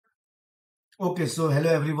Okay, so hello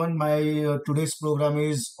everyone. My today's program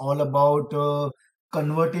is all about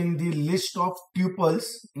converting the list of tuples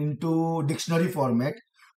into dictionary format.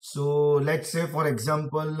 So let's say, for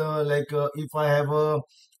example, if I have a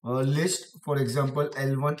list, for example,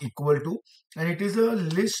 L1 equal to, and it is a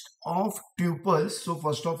list of tuples. So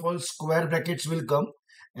first of all, square brackets will come,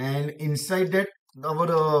 and inside that,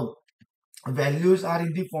 our values are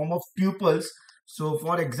in the form of tuples. So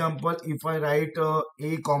for example, if I write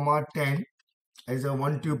a comma 10 as a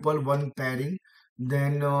one tuple, one pairing.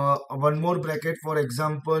 Then one more bracket, for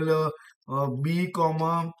example, b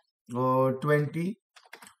comma 20.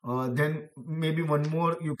 Then maybe one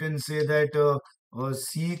more, you can say that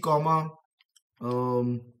c comma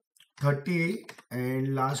um, 30,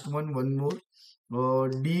 and last one more,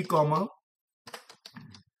 d comma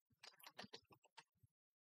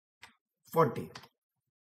 40.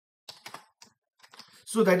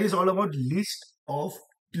 So that is all about list of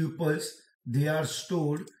tuples. They are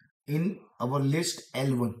stored in our list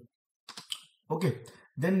L1. Okay.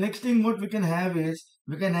 Then next thing what we can have is,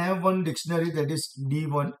 we can have one dictionary that is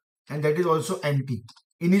D1, and that is also empty.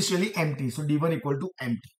 Initially empty. So D1 equal to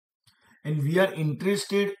empty. And we are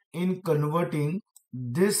interested in converting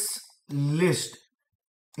this list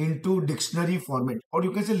into dictionary format, or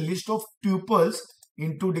you can say list of tuples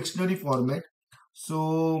into dictionary format.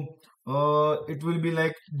 So it will be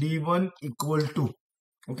like D1 equal to,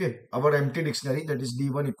 okay, our empty dictionary, that is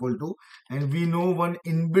D1 equal to, and we know one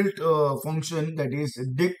inbuilt function, that is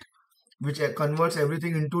dict, which converts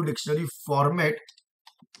everything into dictionary format.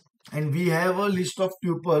 And we have a list of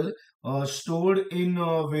tuple stored in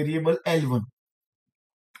variable L1.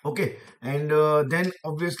 Okay, and then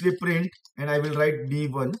obviously print, and I will write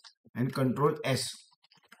D1 and control S.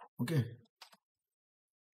 Okay,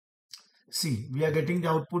 see, we are getting the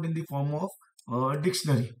output in the form of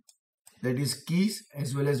dictionary, that is keys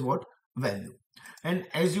as well as what, value. And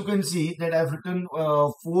as you can see that I've written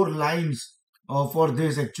 4 lines for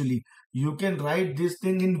this. Actually, you can write this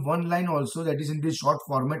thing in one line also, that is in the short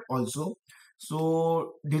format also.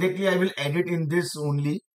 So directly I will edit in this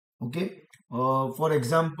only. Okay, for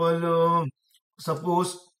example,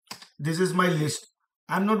 suppose this is my list.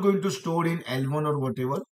 I'm not going to store in L1 or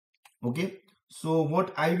whatever. Okay, so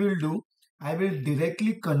what I will do, I will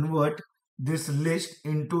directly convert this list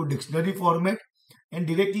into dictionary format, and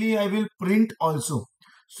directly I will print also.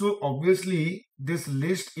 So obviously this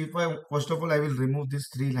list, if I, first of all, I will remove these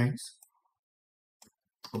 3 lines.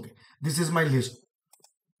 Okay, this is my list.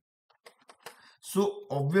 So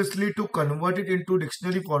obviously to convert it into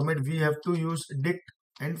dictionary format, we have to use dict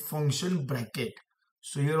and function bracket.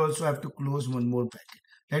 So here also I have to close one more bracket.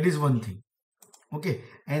 That is one thing. Okay,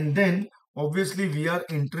 and then obviously we are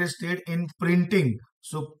interested in printing.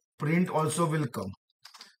 So print also will come.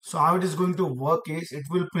 So how it is going to work is, it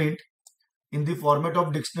will print in the format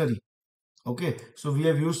of dictionary. Okay, so we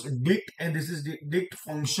have used dict, and this is the dict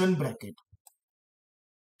function bracket.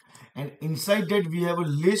 And inside that we have a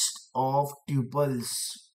list of tuples.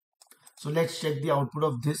 So let's check the output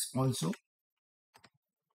of this also.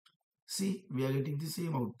 See, we are getting the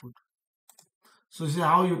same output. So this is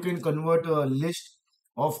how you can convert a list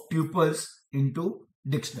of tuples into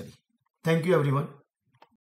dictionary. Thank you everyone.